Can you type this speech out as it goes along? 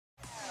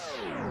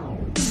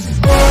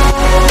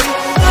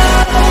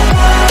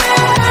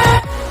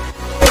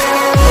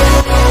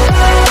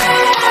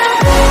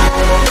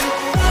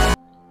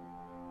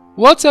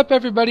What's up,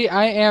 everybody?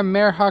 I am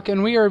MayorHawk,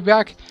 and we are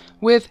back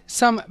with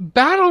some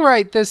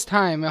Battlerite this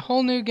time. A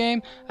whole new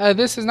game.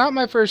 This is not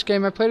my first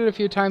game. I played it a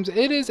few times.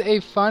 It is a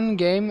fun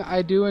game.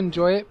 I do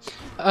enjoy it.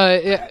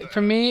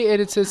 For me,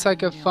 it's just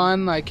like a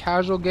fun, like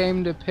casual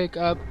game to pick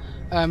up.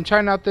 I'm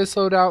trying out this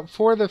loadout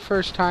for the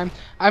first time.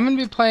 I'm going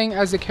to be playing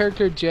as the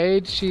character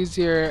Jade. She's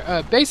your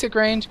basic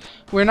range.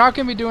 We're not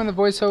going to be doing the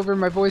voiceover.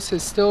 My voice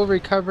is still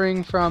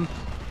recovering from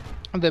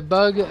the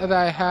bug that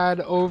I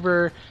had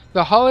over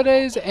the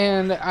holidays,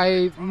 and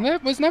I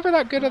was never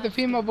that good at the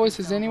female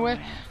voices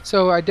anyway,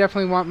 so I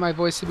definitely want my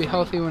voice to be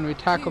healthy when we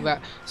tackle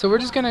that. So we're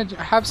just going to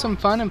have some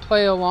fun and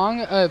play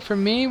along. For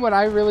me, what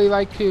I really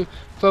like to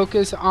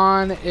focus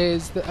on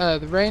is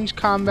the range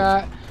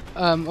combat.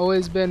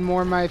 Always been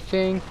more my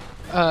thing.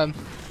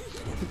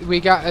 We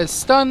got a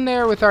stun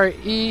there with our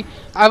E.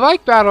 I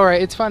like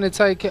Battlerite. It's fun. It's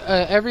like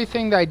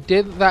everything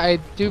that I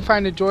do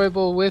find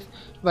enjoyable with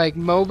like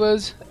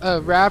MOBAs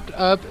wrapped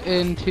up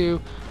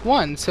into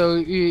one. So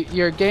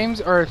your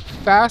games are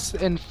fast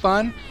and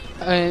fun,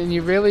 and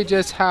you really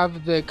just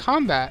have the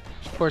combat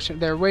portion.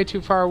 They're way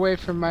too far away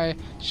from my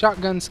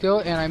shotgun skill,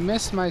 and I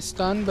missed my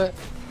stun, but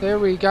there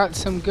we got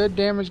some good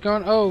damage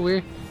going. Oh,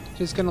 we're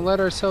just gonna let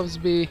ourselves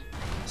be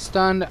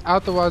stunned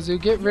out the wazoo.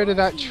 Get rid of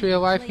that tree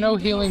of life. No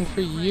healing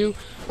for you.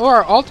 Oh,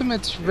 our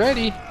ultimate's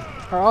ready.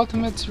 Our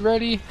ultimate's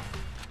ready.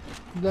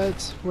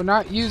 We're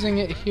not using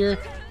it here.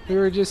 We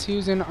were just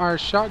using our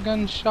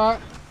shotgun shot.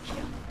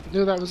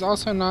 No, that was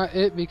also not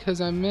it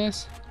because I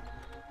missed.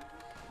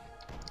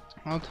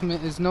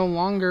 Ultimate is no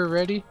longer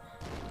ready.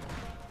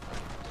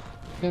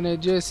 Gonna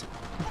just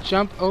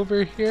jump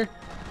over here.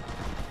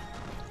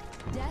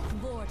 Death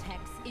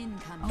vortex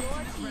incoming.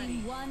 Your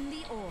team won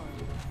the orb.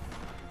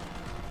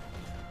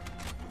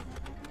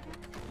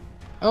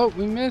 Oh,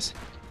 we missed.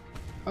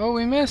 Oh,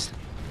 we missed.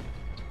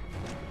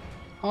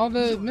 All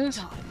the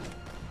miss.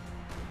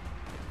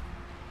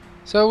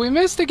 So we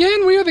missed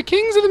again. We are the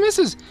kings of the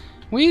misses.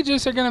 We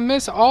just are gonna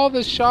miss all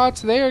the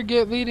shots. They are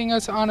leading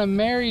us on a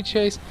merry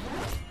chase.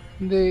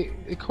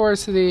 Of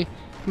course, the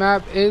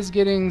map is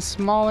getting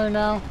smaller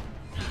now.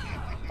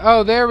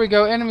 Oh, there we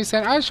go. Enemy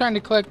sent. I was trying to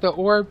collect the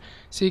orb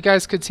so you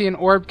guys could see an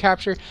orb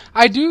capture.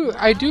 I do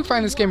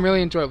find this game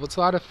really enjoyable. It's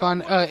a lot of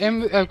fun.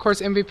 Of course,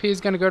 MVP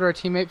is going to go to our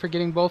teammate for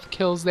getting both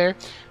kills there.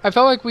 I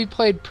felt like we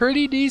played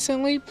pretty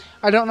decently.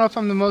 I don't know if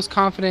I'm the most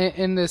confident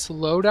in this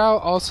loadout.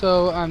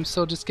 Also, I'm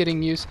still just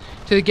getting used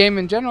to the game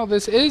in general.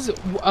 This is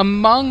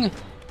among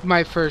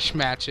my first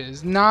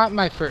matches, not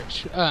my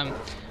first.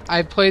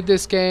 I've played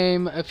this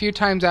game a few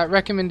times at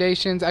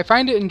recommendations. I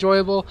find it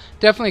enjoyable.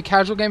 Definitely a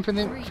casual game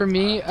for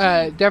me.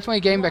 Definitely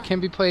a game that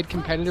can be played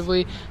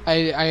competitively.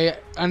 I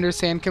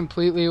understand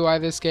completely why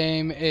this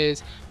game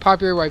is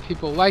popular, why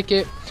people like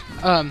it.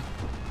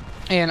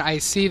 And I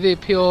see the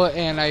appeal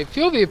and I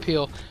feel the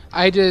appeal.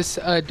 I just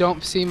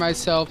don't see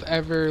myself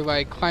ever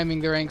like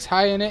climbing the ranks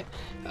high in it.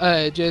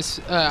 I'd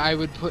just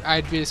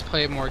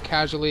play it more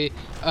casually.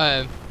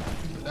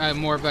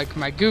 More of like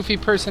my goofy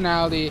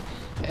personality.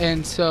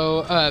 And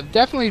so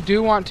definitely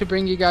do want to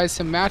bring you guys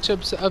some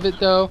matchups of it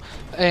though,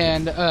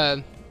 and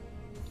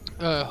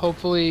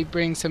hopefully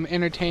bring some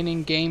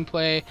entertaining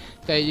gameplay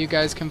that you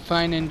guys can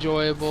find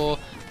enjoyable,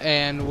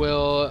 and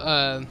will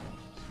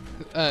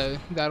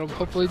that'll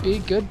hopefully be a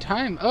good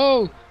time.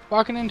 Oh,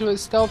 walking into a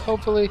stealth,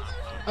 hopefully.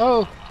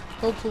 Oh,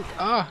 hopefully.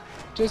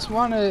 Just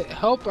want to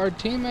help our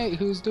teammate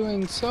who's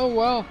doing so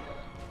well.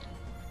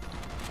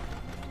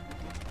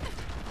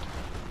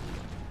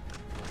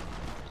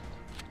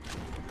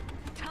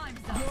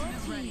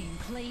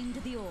 Claimed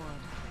the orb.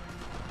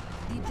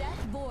 The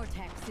death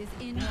vortex is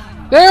in.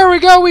 There we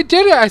go, we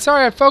did it.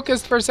 Sorry, I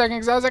focused for a second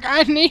because I was like,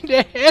 I need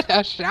to hit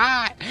a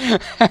shot.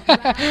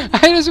 I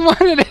just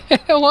wanted to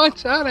hit one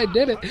shot. I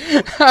did it.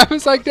 I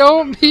was like,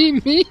 don't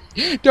be me.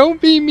 Don't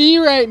be me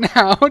right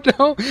now.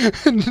 Don't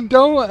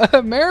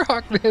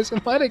MayorHawk this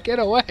and let it get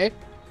away.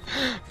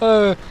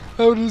 That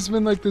would have just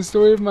been like the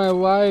story of my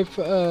life.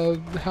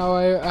 How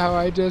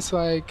I just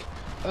like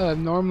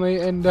normally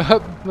end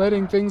up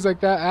letting things like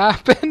that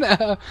happen.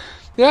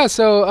 Yeah,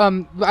 so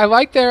I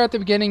like there at the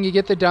beginning you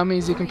get the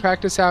dummies, you can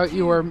practice out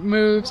your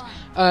moves.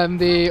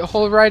 The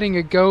whole riding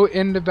a goat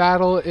into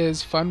battle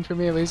is fun for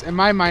me, at least. In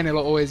my mind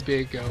it'll always be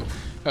a goat.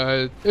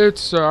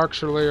 It's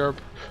actually a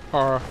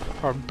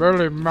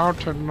belly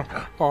mountain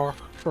for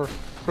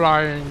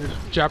flying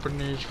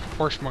Japanese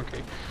horse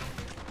monkey.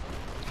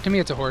 To me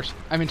it's a horse.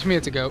 I mean, to me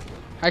it's a goat.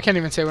 I can't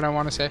even say what I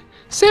want to say.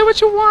 Say what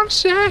you want to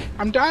say!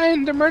 I'm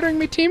dying! They're murdering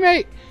me,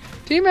 teammate!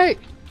 Teammate!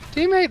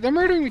 Teammate! They're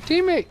murdering me,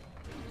 teammate!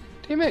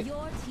 Teammate!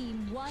 Your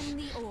team won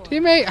the orb.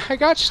 Teammate! I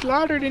got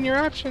slaughtered in your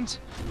absence!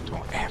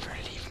 Don't ever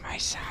leave my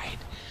side.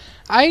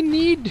 I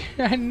need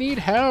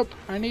help.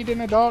 I need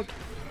an adult.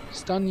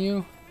 Stun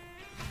you.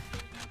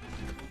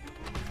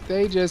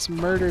 They just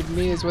murdered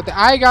me is what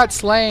I got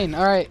slain.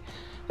 Alright.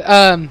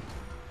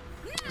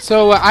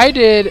 So what I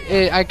did,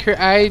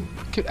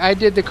 I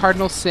did the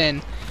cardinal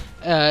sin.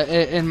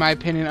 in my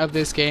opinion, of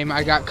this game.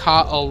 I got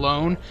caught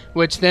alone,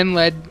 which then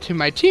led to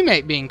my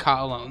teammate being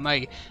caught alone.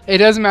 Like, it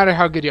doesn't matter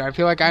how good you are. I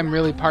feel like I'm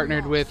really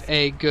partnered with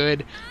a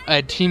good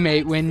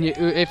teammate.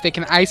 If they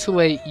can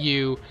isolate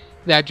you,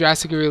 that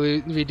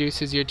drastically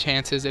reduces your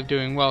chances of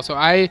doing well. So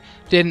I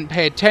didn't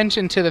pay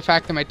attention to the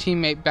fact that my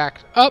teammate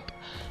backed up,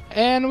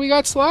 and we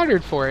got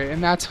slaughtered for it,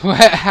 and that's what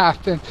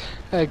happened,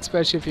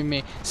 especially if you're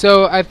me.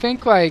 So I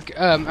think, like,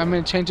 I'm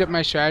going to change up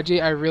my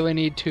strategy. I really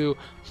need to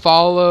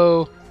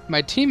follow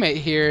my teammate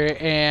here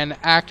and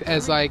act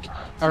as like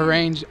a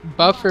ranged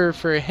buffer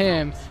for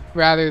him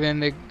rather than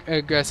the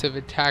aggressive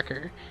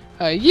attacker.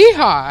 Yeehaw!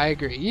 I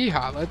agree.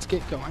 Yeehaw! Let's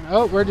get going.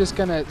 Oh, we're just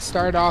going to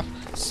start off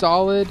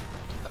solid.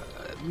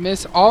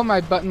 Miss all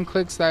my button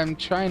clicks that I'm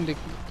trying to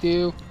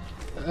do.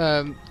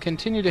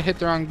 Continue to hit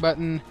the wrong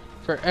button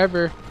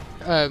forever.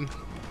 I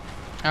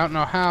don't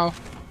know how,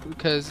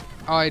 because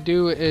all I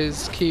do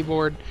is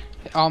keyboard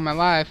all my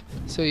life,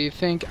 so you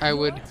think I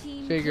would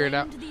figure it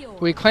out.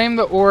 We claim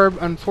the orb.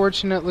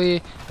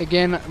 Unfortunately,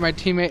 again, my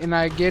teammate and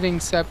I getting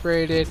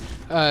separated,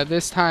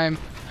 this time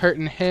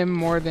hurting him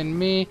more than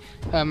me.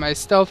 My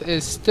stealth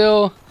is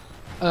still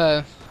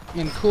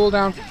in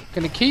cooldown.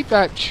 Gonna keep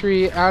that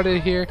tree out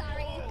of here.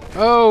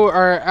 Oh,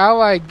 our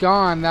ally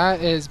gone.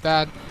 That is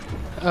bad.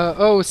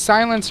 Oh,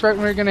 silence right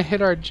when we're gonna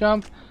hit our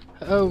jump.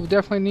 Oh,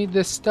 definitely need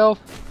this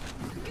stealth.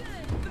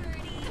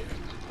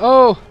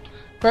 Oh,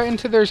 right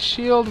into their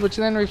shield, which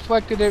then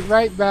reflected it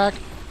right back.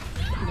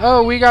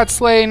 Oh, we got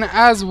slain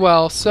as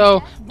well.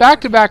 So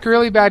back-to-back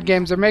really bad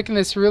games. They're making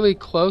this really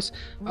close.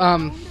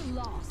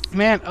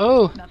 Man,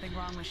 oh.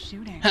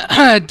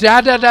 It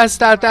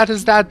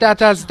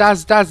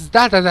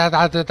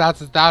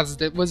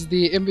was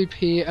the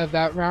MVP of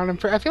that round.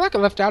 And I feel like I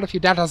left out a few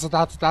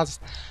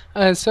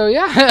so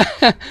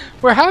yeah,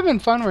 we're having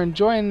fun. We're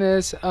enjoying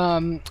this.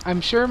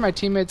 I'm sure my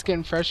teammates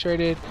getting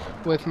frustrated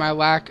with my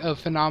lack of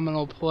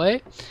phenomenal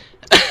play.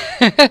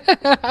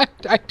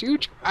 I do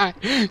try,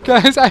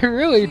 guys. I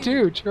really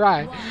do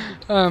try.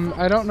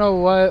 I don't know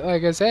what,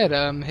 like I said,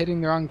 hitting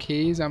the wrong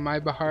keys on my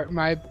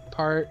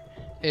part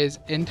is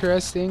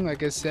interesting.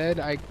 Like I said,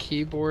 I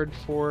keyboard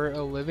for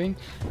a living.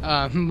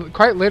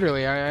 Quite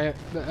literally,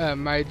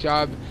 my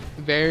job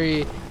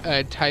very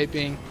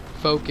typing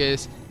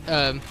focus.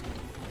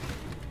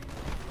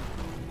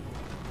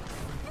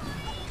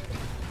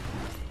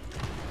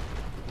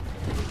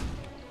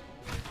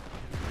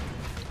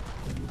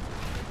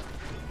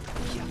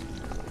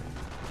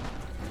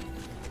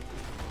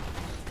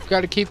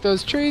 Got to keep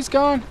those trees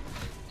going.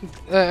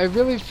 I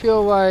really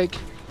feel like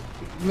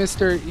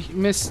Mr.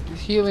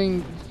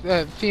 Healing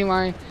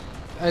Feline.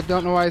 I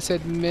don't know why I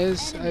said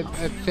Miss. I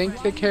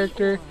think the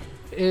character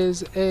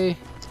is a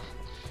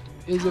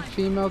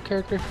female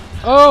character.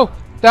 Oh,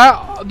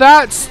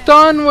 that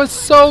stun was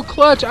so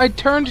clutch. I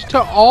turned to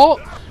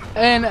alt,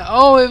 and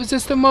oh, it was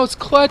just the most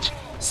clutch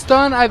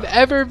stun I've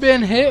ever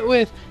been hit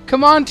with.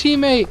 Come on,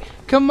 teammate.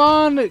 Come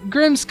on,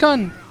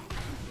 Grimskun.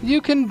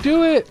 You can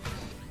do it.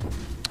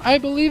 I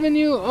believe in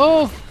you.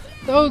 Oh,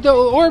 the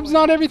orb's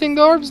not everything.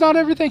 The orb's not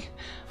everything.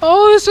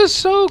 Oh, this is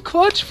so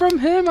clutch from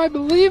him. I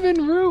believe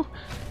in Rue.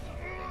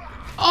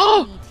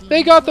 Oh,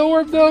 they got the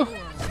orb, though.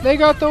 They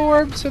got the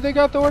orb, so they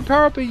got the orb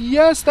power up. But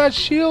yes, that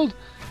shield.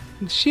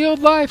 Shield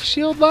life.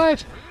 Shield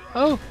life.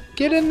 Oh,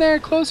 get in there.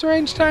 Close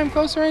range time.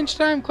 Close range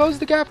time. Close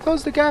the gap.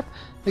 Close the gap.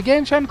 The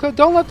game's trying to close.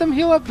 Don't let them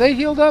heal up. They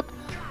healed up.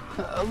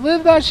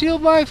 Live that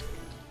shield life.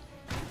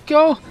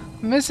 Go.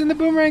 Missing the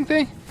boomerang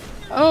thing.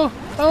 Oh,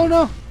 oh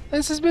no.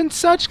 This has been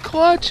such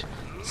clutch.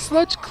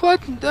 Such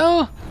clutch.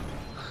 Oh.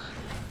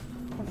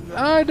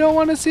 I don't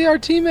want to see our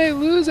teammate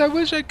lose. I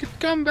wish I could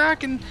come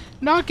back and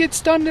not get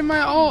stunned in my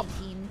ult.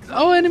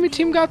 Oh, enemy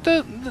team got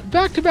the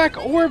back-to-back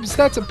orbs.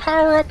 That's a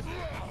power-up.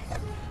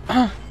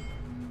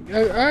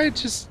 I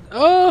just...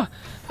 Oh,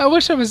 I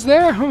wish I was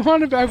there.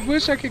 I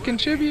wish I could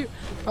contribute.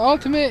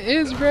 Ultimate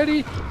is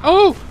ready.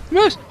 Oh,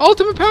 miss.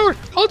 Ultimate power.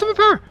 Ultimate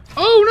power.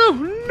 Oh, no.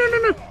 No, no,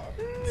 no.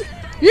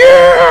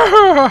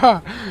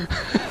 Yeah!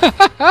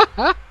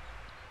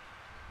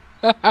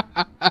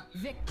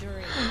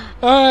 Victory.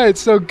 Alright,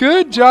 so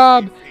good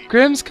job,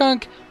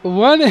 Grimskunk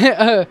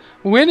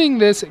winning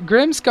this.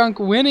 Grimskunk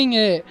winning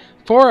it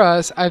for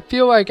us. I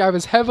feel like I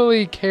was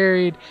heavily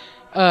carried,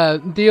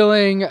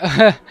 dealing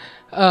a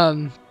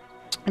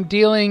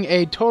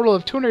total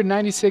of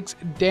 296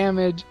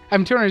 damage.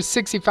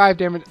 265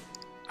 damage.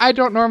 I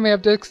don't normally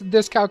have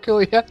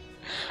dyscalculia.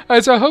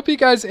 So I hope you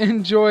guys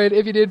enjoyed.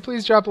 If you did,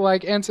 please drop a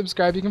like and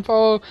subscribe. You can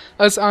follow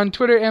us on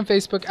Twitter and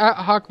Facebook at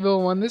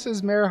Hawkville1. This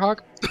is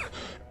MayorHawk.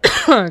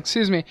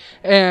 Excuse me.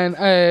 And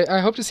I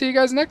hope to see you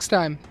guys next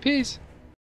time. Peace.